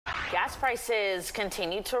Gas prices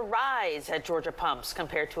continue to rise at Georgia pumps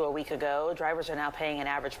compared to a week ago. Drivers are now paying an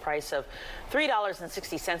average price of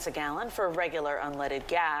 $3.60 a gallon for regular unleaded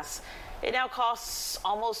gas. It now costs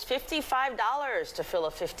almost $55 to fill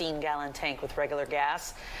a 15-gallon tank with regular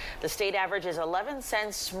gas. The state average is 11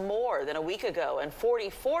 cents more than a week ago and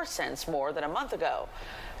 44 cents more than a month ago.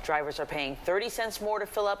 Drivers are paying 30 cents more to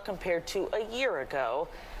fill up compared to a year ago.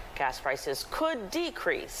 Gas prices could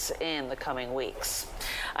decrease in the coming weeks.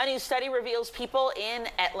 A new study reveals people in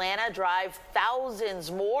Atlanta drive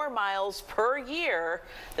thousands more miles per year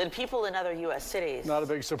than people in other U.S. cities. Not a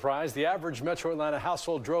big surprise. The average Metro Atlanta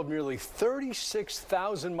household drove nearly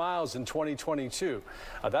 36,000 miles in 2022.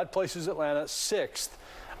 That places Atlanta sixth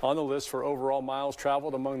on the list for overall miles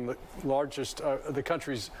traveled among the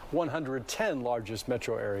country's 110 largest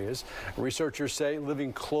metro areas. Researchers say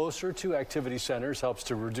living closer to activity centers helps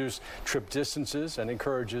to reduce trip distances and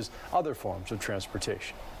encourages other forms of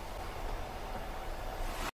transportation.